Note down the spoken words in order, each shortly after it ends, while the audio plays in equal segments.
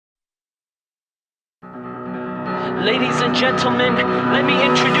Ladies and gentlemen, let me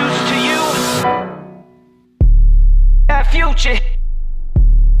introduce to you our future.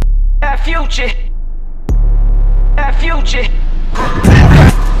 Our future. Our future.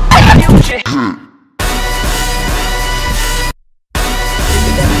 Our future.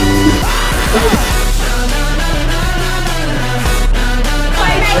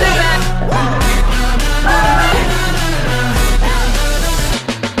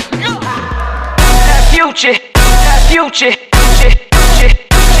 Future, future,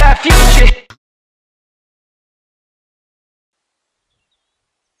 future, future.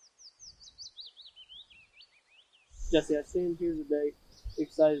 Jesse, I stand here today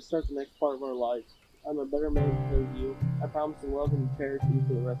excited to start the next part of our lives. I'm a better man because of you. I promise to love and cherish you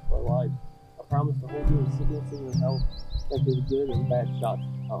for the rest of our lives. I promise to hold you in sickness and in health, and through the good and bad shots.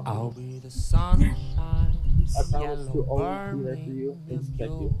 I'll be the sunshine. I promise to always be there for you and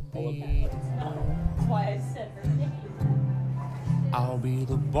protect you. I love you. That's why I said I'll be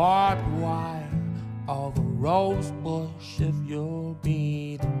the barbed wire or the rose bush if you'll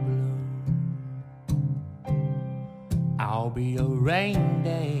be the bloom. I'll be a rain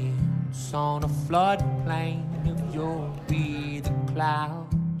dance on a floodplain if you'll be the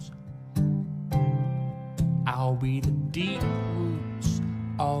clouds. I'll be the deep roots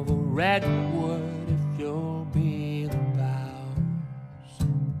of a redwood if you'll be the boughs.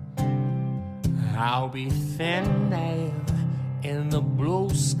 I'll be thin air in the blue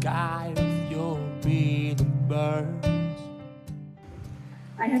sky if you'll be the birds.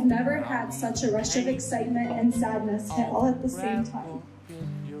 I have never had such a rush of excitement and sadness all at the same time.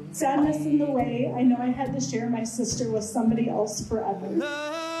 Sadness in the way I know I had to share my sister with somebody else forever.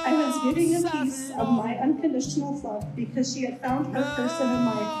 I was giving a piece of my unconditional love because she had found her person in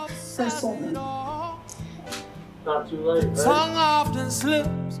life, her soulmate. Not too late, right? Tongue often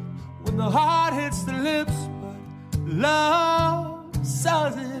slips when the heart hits the lips, but love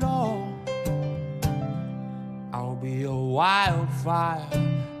says it all. I'll be a wildfire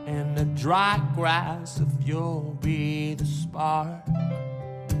in the dry grass if you'll be the spark.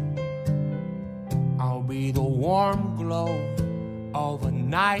 I'll be the warm glow of a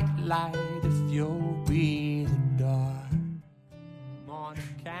night light if you'll be the dark. Morning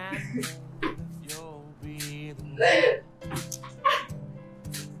candle if you'll be the light.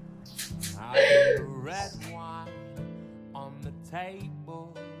 I'll be the red wine on the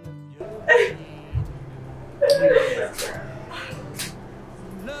table if you'll be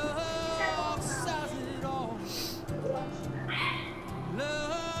the love says it all.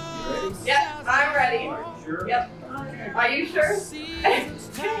 Love Yep, I'm ready. Sure? Yep. Are you sure?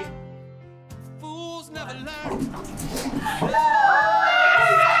 Fools never learn.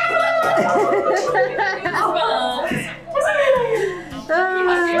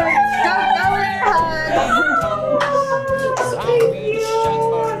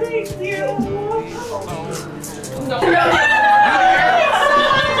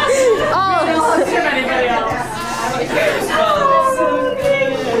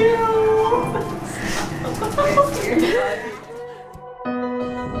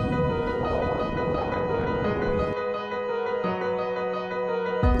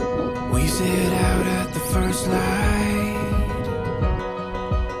 We set out at the first light.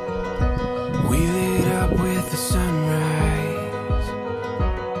 We lit up with the sunrise.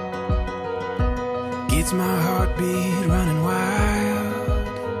 Gets my heartbeat running wild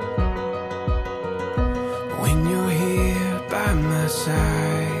when you're here by my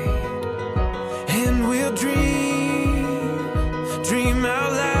side. And we'll dream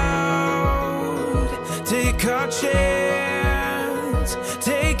out loud. Take our chance,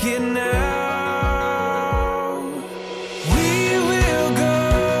 take it now.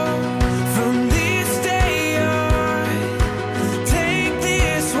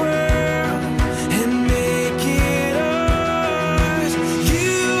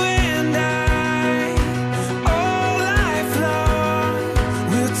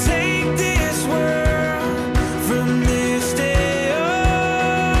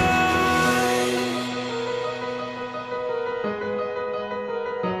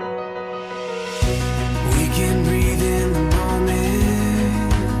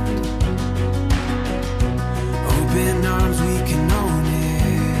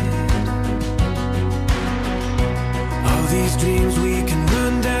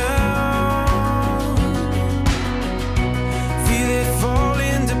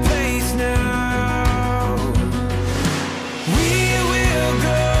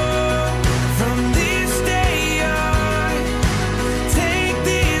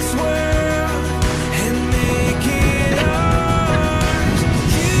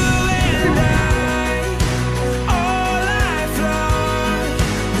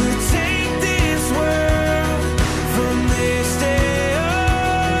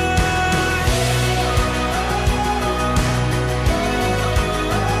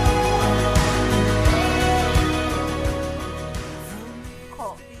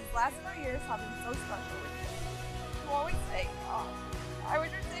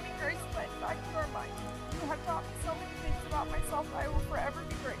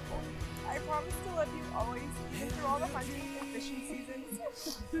 hunting and fishing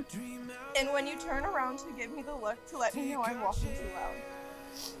seasons. And when you turn around to give me the look to let me know I'm walking too loud.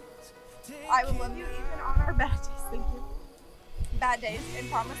 I will love you even on our bad days, thank you. Bad days, and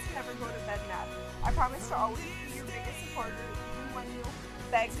promise to never go to bed mad. I promise to always be your biggest supporter, even when you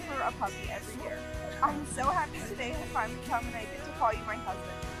beg for a puppy every year. I'm so happy today to finally come and I get to call you my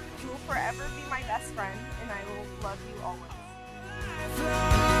husband. You will forever be my best friend, and I will love you always.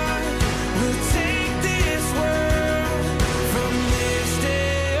 We'll take this world from this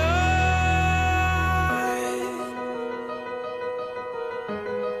day on.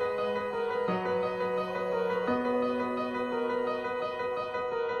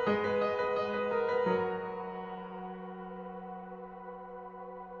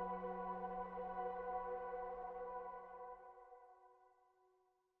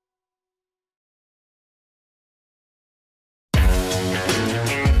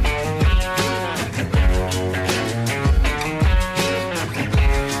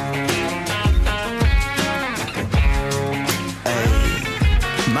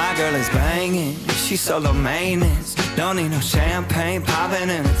 My girl is banging, she's solo maintenance. Don't need no champagne, poppin'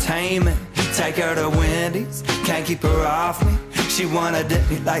 entertainment. Take her to Wendy's, can't keep her off me. She wanna dip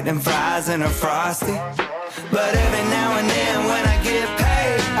me like them fries in her Frosty. But every now and then when I get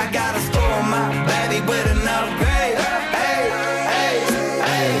paid, I gotta spoil my baby with an upgrade. Hey, hey,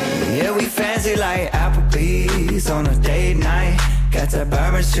 hey. Yeah, we fancy like Applebee's on a date night. Got that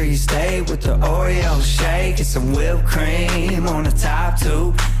Bourbon Street steak with the Oreo shake and some whipped cream on the top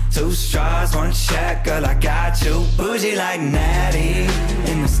two. 2 straws, 1 check, girl, I got you. Bougie like Natty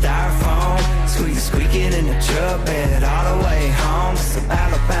in the styrofoam. Squeaking in the truck bed all the way home. Some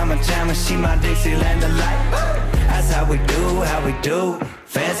Alabama jammer, she my Dixieland delight. That's how we do,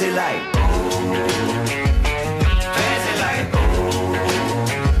 fancy like ooh. Fancy like ooh.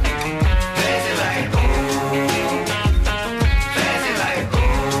 Fancy like ooh. Fancy like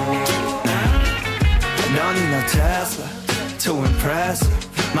ooh. Don't need no Tesla to impress her.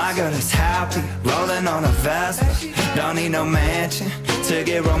 My girl is happy, rolling on a Vespa. Don't need no mansion to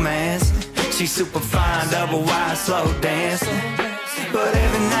get romancing. She's super fine, double wide, slow dancing. But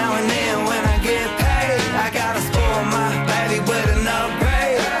every now and then when I get paid, I gotta spoil my baby with an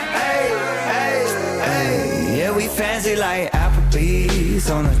upgrade. Hey, hey, hey. Yeah, we fancy like Applebee's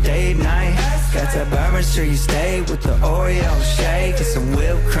on a date night. Got that Bourbon Street steak with the Oreo shake and some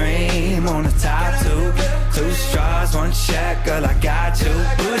whipped cream on the top two. 2 straws, 1 check, girl, I got you.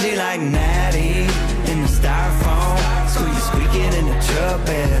 Bougie like Natty in the styrofoam. Squeaking in the truck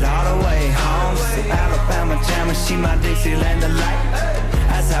bed all the way home. Some Alabama jammer, she my Dixieland delight.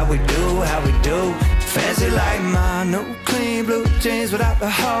 That's how we do, fancy like my new clean blue jeans without the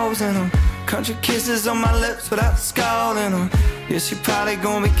holes in them. Country kisses on my lips without the skull in them. Yeah, she probably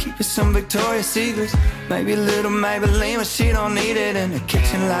gonna be keeping some Victoria's Secrets. Maybe a little Maybelline, but she don't need it. In the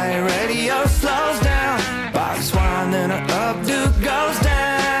kitchen light radio slows down. Box wine and her updo goes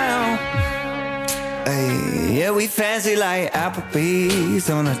down. Hey, yeah, we fancy like Applebee's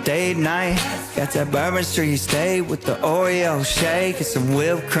on a date night. Got that Bourbon Street steak with the Oreo shake and some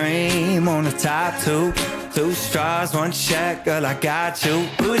whipped cream on the top two. 2 straws, 1 check, girl, I got you.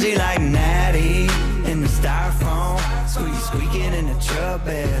 Bougie like Natty in the styrofoam. Squeaking in the truck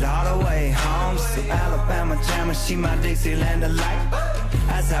bed all the way home. Some Alabama jammer, she my Dixieland delight.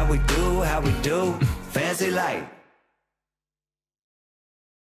 That's how we do, fancy like